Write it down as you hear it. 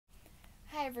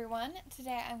Hi everyone,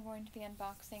 today I'm going to be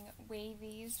unboxing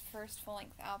WayV's first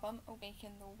full-length album,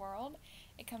 Awaken the World.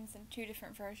 It comes in two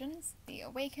different versions, the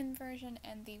Awaken version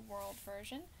and the World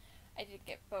version. I did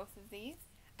get both of these.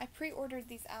 I pre-ordered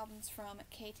these albums from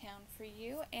K-Town for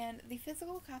you, and the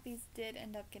physical copies did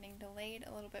end up getting delayed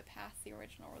a little bit past the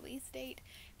original release date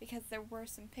because there were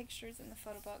some pictures in the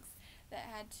photo books that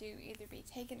had to either be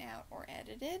taken out or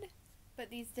edited. But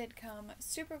these did come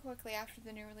super quickly after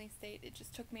the new release date. It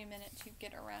just took me a minute to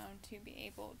get around to be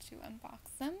able to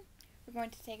unbox them. We're going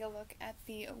to take a look at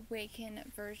the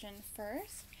Awaken version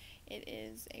first. It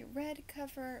is a red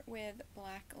cover with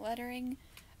black lettering.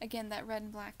 Again, that red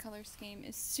and black color scheme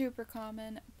is super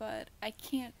common, but I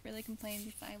can't really complain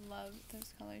because I love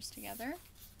those colors together.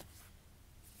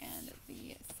 And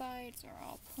the sides are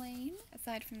all plain,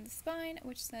 aside from the spine,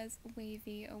 which says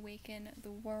WayV Awaken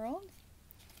the World.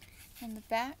 On the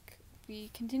back, we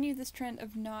continue this trend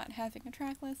of not having a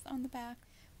track list on the back.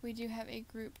 We do have a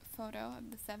group photo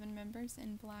of the 7 members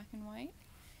in black and white.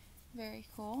 Very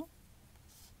cool.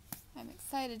 I'm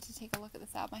excited to take a look at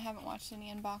this album. I haven't watched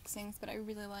any unboxings, but I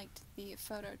really liked the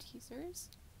photo teasers.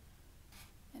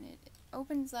 And it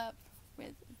opens up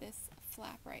with this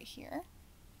flap right here.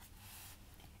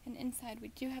 And inside we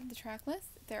do have the track list.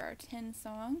 There are 10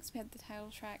 songs. We have the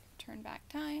title track, Turn Back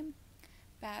Time,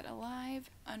 Bad Alive,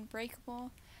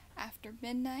 Unbreakable, After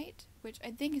Midnight, which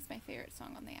I think is my favorite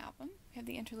song on the album. We have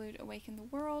the interlude Awaken the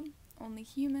World, Only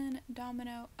Human,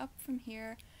 Domino, Up From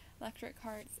Here, Electric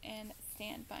Hearts, and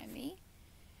Stand By Me.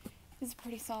 This is a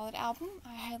pretty solid album.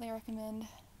 I highly recommend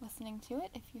listening to it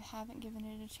if you haven't given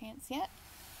it a chance yet.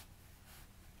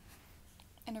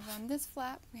 And around this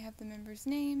flap, we have the members'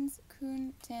 names: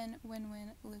 Kun, Ten,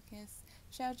 Winwin, Lucas,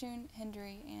 Xiaojun,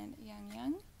 Hendry, and Yang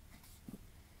Yang.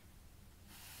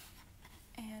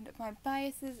 And my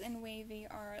biases in WayV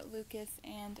are Lucas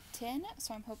and Tin,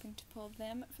 so I'm hoping to pull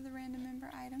them for the random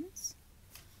member items.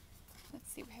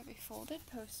 Let's see, we have a folded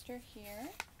poster here.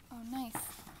 Oh, nice.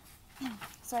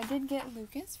 So I did get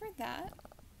Lucas for that.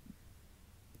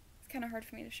 It's kind of hard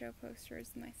for me to show posters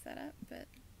in my setup, but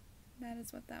that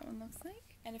is what that one looks like.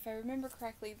 And if I remember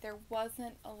correctly, there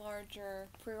wasn't a larger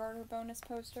pre-order bonus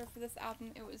poster for this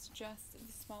album. It was just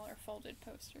the smaller folded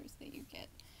posters that you get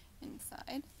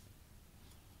inside.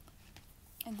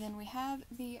 And then we have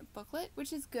the booklet,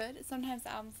 which is good. Sometimes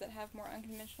albums that have more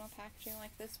unconventional packaging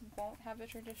like this won't have a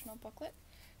traditional booklet,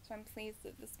 so I'm pleased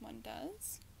that this one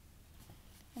does.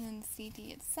 And then the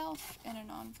CD itself in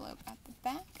an envelope at the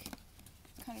back.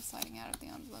 Kind of sliding out of the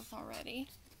envelope already.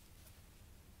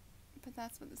 But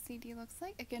that's what the CD looks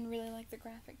like. Again, really like the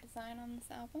graphic design on this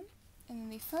album. And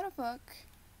then the photo book,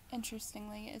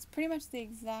 interestingly, is pretty much the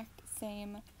exact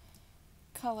same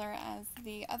color as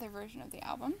the other version of the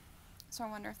album. So I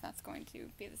wonder if that's going to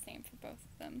be the same for both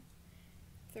of them.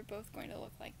 If they're both going to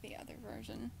look like the other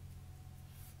version.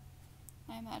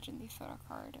 I imagine the photo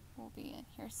card will be in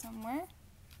here somewhere.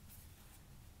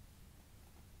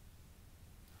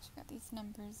 So we've got these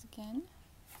numbers again.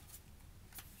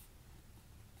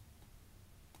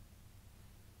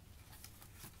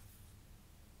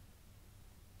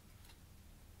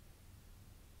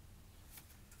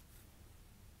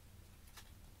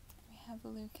 We have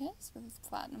Lucas with his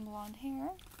platinum blonde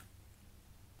hair,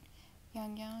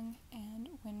 Yang Yang and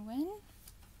Winwin,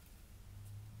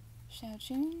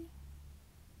 Xiaojun,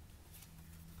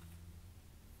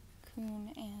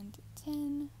 Kun and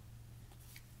Tin,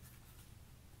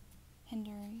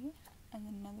 Hendry, and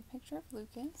then another picture of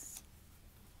Lucas.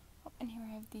 Oh, and here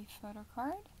I have the photo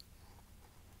card.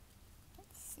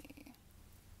 Let's see.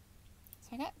 So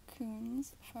I got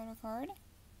Kun's photo card.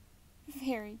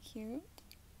 Very cute.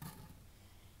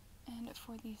 And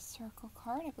for the circle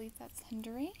card, I believe that's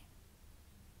Hendry.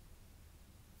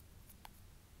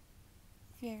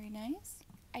 Very nice.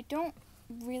 I don't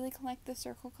really collect the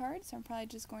circle cards, so I'm probably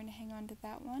just going to hang on to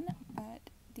that one, but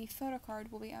the photo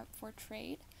card will be up for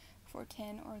trade for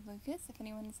Tin or Lucas if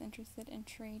anyone is interested in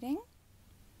trading.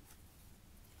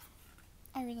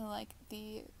 I really like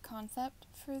the concept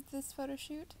for this photo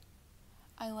shoot.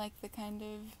 I like the kind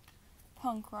of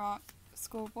punk rock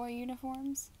schoolboy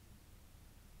uniforms.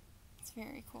 It's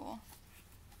very cool.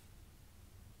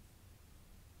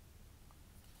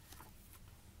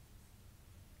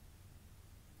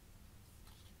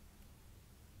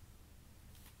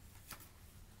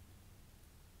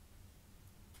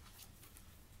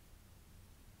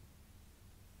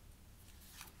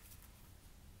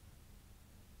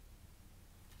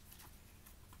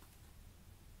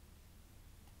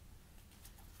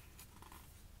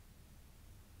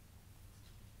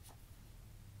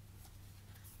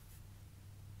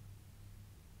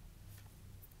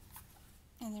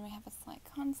 And then we have a slight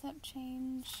concept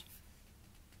change.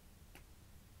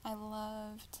 I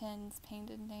love Tin's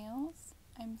painted nails.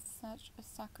 I'm such a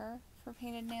sucker for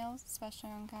painted nails,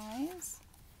 especially on guys.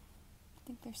 I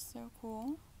think they're so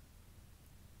cool.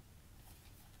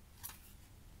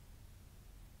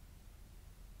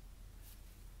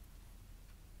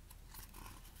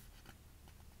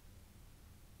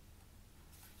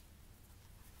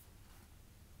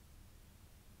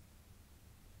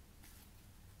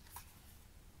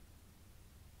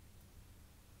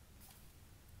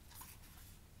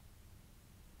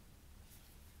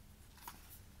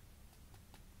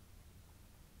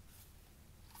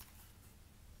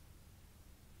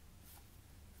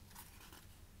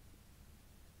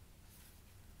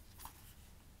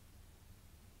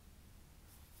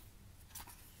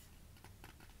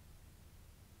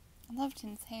 I love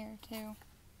Tin's hair too.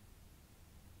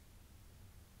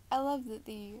 I love that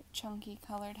the chunky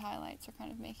colored highlights are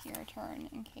kind of making a return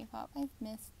in K-pop. I've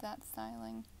missed that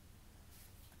styling.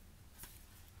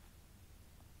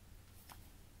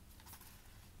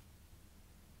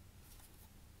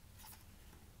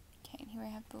 Okay, and here I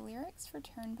have the lyrics for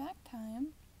Turn Back Time,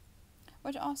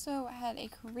 which also had a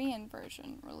Korean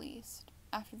version released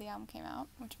after the album came out,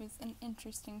 which was an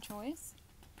interesting choice.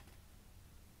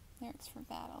 Lyrics for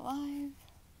Bad Alive,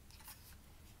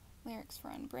 lyrics for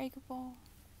Unbreakable,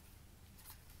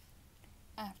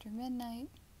 After Midnight.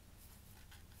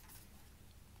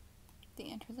 The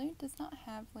interlude does not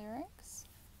have lyrics.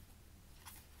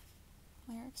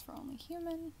 Lyrics for Only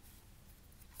Human,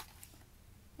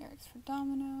 lyrics for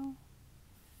Domino,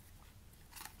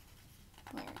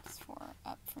 lyrics for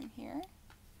Up From Here,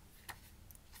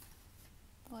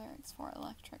 lyrics for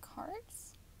Electric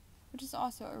Hearts, which is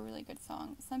also a really good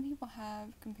song. Some people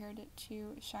have compared it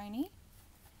to Shiny,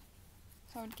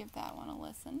 so I would give that one a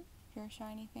listen if you're a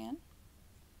Shiny fan.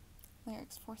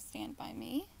 Lyrics for Stand By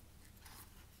Me.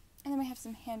 And then we have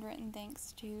some handwritten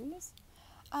thanks tos.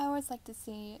 I always like to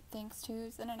see thanks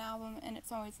tos in an album, and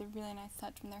it's always a really nice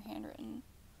touch when they're handwritten.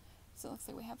 So it looks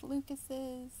like we have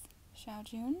Lucas's,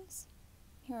 Xiaojun's.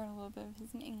 Here are a little bit of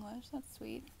his in English, that's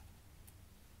sweet.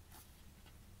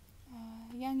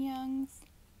 Young Young's,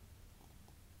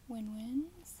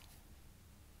 Win-Win's,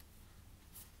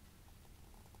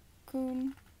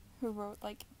 Kun, who wrote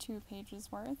like 2 pages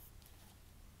worth,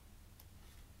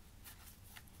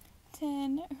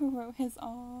 Tin, who wrote his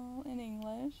all in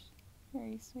English,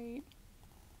 very sweet,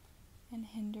 and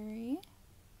Hindari.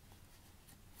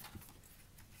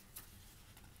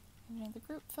 Another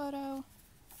group photo,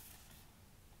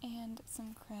 and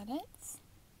some credits.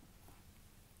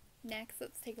 Next,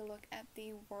 let's take a look at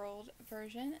the World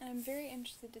version, and I'm very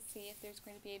interested to see if there's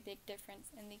going to be a big difference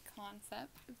in the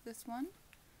concept of this one.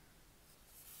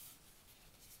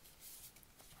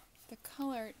 The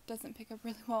color doesn't pick up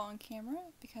really well on camera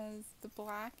because the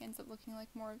black ends up looking like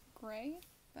more gray,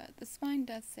 but the spine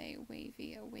does say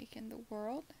WayV Awaken the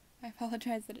World. I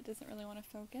apologize that it doesn't really want to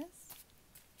focus.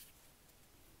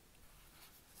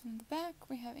 In the back,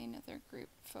 we have another group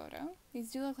photo.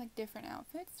 These do look like different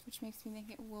outfits, which makes me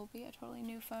think it will be a totally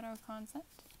new photo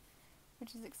concept,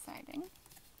 which is exciting.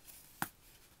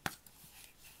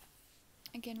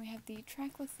 Again, we have the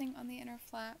track listing on the inner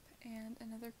flap and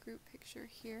another group picture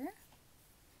here.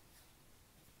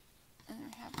 And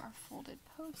then we have our folded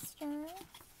poster.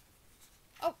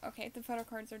 Oh, okay, the photo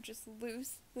cards are just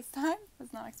loose this time.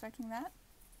 Was not expecting that.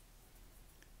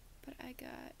 But I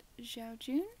got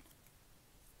Xiaojun.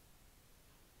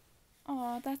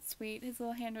 Aw, that's sweet. His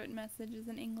little handwritten message is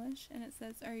in English, and it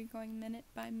says, "Are you going minute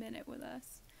by minute with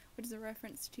us?" Which is a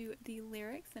reference to the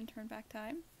lyrics in Turn Back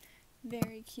Time.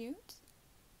 Very cute.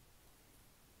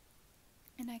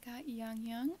 And I got Young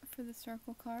Young for the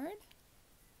circle card,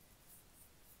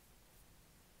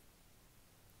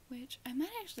 which I might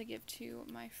actually give to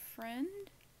my friend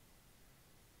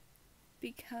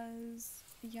because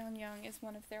Young Young is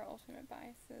one of their ultimate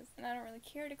biases, and I don't really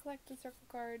care to collect the circle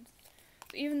cards.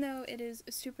 So even though it is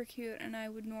super cute and I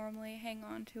would normally hang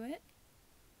on to it,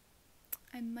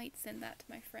 I might send that to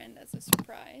my friend as a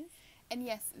surprise. And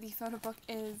yes, the photo book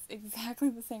is exactly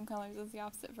the same colors as the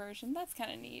opposite version. That's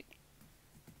kind of neat.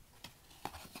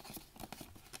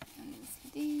 And this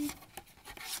CD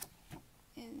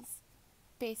is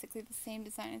basically the same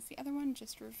design as the other one,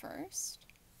 just reversed.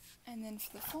 And then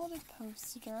for the folded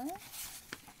poster,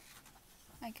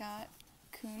 I got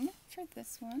Kun for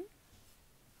this one.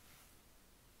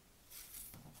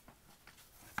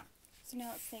 So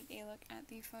now let's take a look at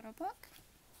the photo book.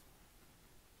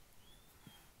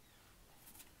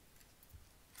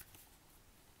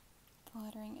 The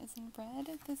lettering is in red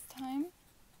at this time.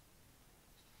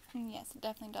 And yes, it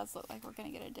definitely does look like we're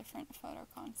going to get a different photo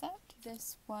concept.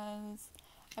 This was,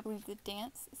 I believe, the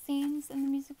dance scenes in the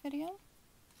music video.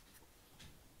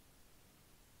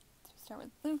 So we start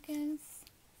with Lucas,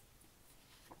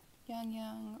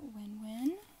 Young,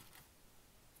 Win.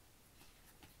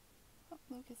 Oh,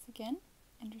 Lucas again.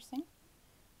 Interesting.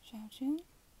 Xiaojun,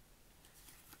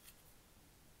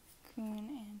 Kun,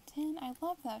 and Tin. I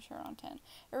love that shirt on Tin.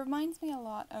 It reminds me a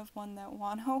lot of one that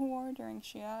Wano wore during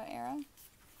Xia era.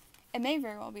 It may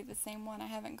very well be the same one. I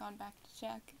haven't gone back to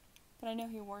check, but I know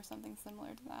he wore something similar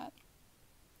to that.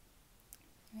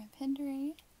 We have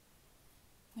Hindari,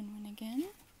 Win again.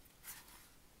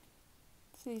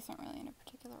 So these aren't really in a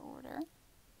particular order.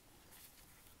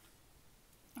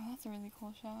 Oh, that's a really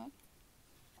cool shot.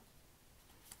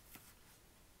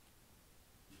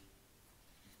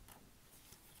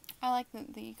 I like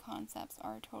that the concepts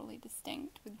are totally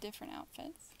distinct with different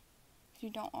outfits. You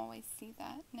don't always see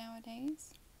that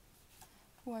nowadays.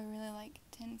 Oh, I really like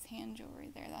Tin's hand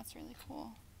jewelry there. That's really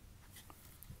cool.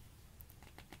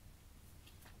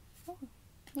 Oh,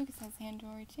 Lucas has hand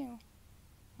jewelry too.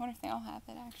 I wonder if they all have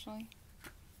it actually.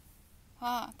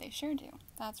 Ah, they sure do.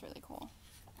 That's really cool.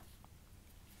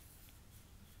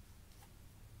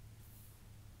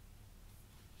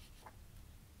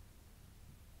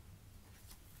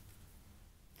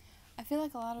 I feel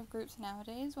like a lot of groups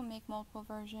nowadays will make multiple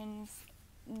versions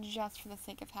just for the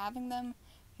sake of having them,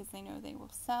 because they know they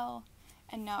will sell,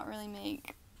 and not really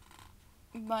make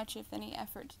much, if any,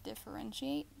 effort to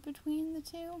differentiate between the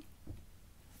two.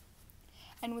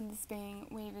 And with this being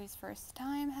WayV's first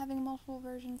time having multiple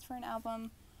versions for an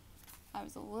album, I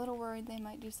was a little worried they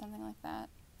might do something like that,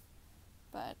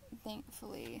 but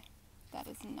thankfully that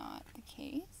is not the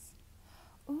case.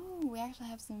 Ooh, we actually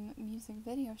have some music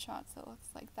video shots that looks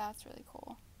like that's really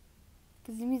cool,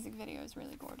 because the music video is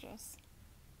really gorgeous.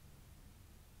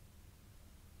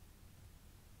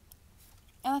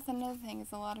 And that's another thing,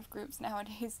 is a lot of groups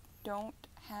nowadays don't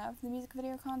have the music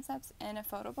video concepts in a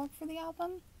photo book for the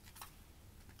album.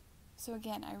 So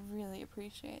again, I really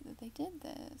appreciate that they did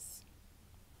this.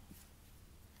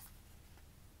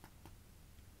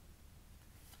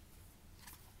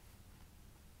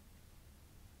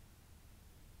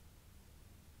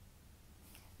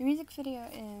 The music video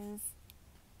is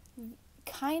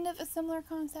kind of a similar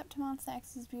concept to Monsta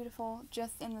X is Beautiful,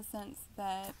 just in the sense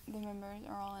that the members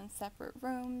are all in separate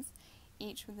rooms,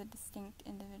 each with a distinct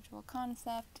individual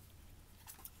concept,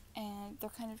 and they're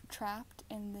kind of trapped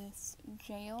in this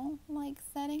jail-like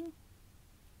setting.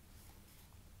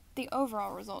 The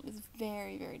overall result is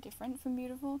very, very different from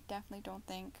Beautiful. Definitely don't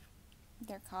think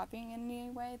they're copying in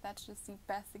any way. That's just the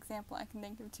best example I can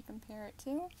think of to compare it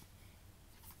to.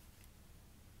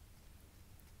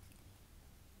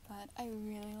 But I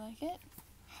really like it.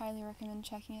 Highly recommend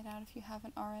checking it out if you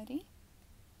haven't already.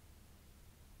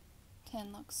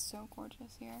 Tin looks so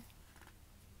gorgeous here.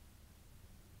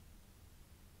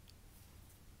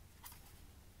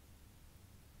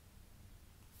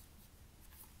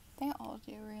 They all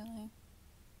do, really.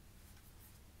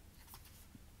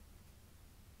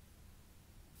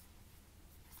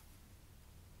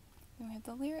 Then we have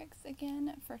the lyrics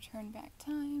again for Turn Back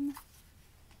Time,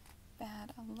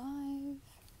 Bad Alive,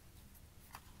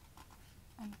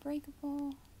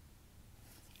 Unbreakable,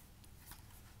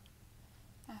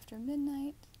 After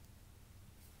Midnight,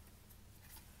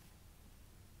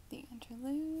 The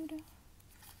Interlude,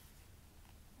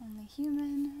 Only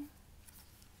Human,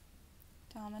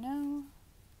 Domino,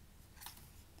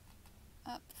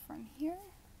 Up From Here,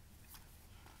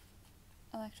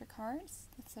 Electric Hearts,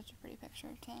 that's such a pretty picture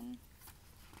of Tin,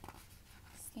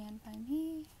 Stand By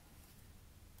Me,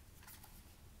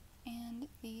 and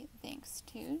the Thanks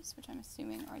To's, which I'm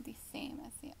assuming are the same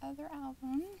as the other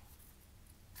album.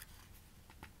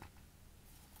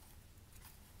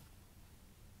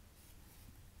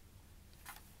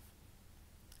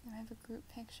 Then I have a group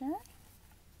picture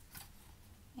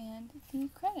and the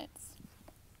credits.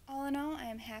 All in all, I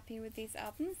am happy with these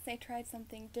albums. They tried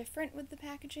something different with the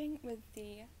packaging, with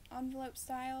the envelope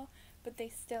style, but they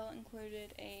still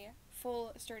included a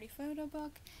full sturdy photo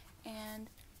book, and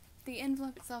the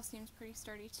envelope itself seems pretty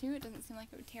sturdy too. It doesn't seem like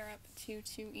it would tear up too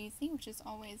easy, which is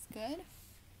always good.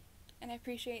 And I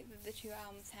appreciate that the two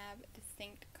albums have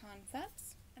distinct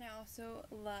concepts. And I also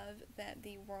love that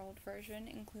the World version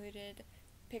included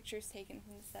pictures taken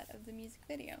from the set of the music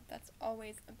video. That's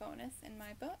always a bonus in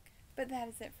my book. But that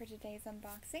is it for today's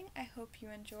unboxing. I hope you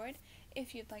enjoyed.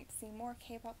 If you'd like to see more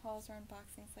K-pop hauls or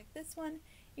unboxings like this one,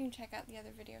 you can check out the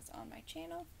other videos on my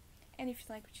channel. And if you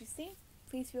like what you see,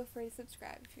 please feel free to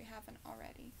subscribe if you haven't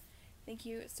already. Thank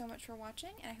you so much for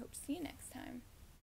watching, and I hope to see you next time.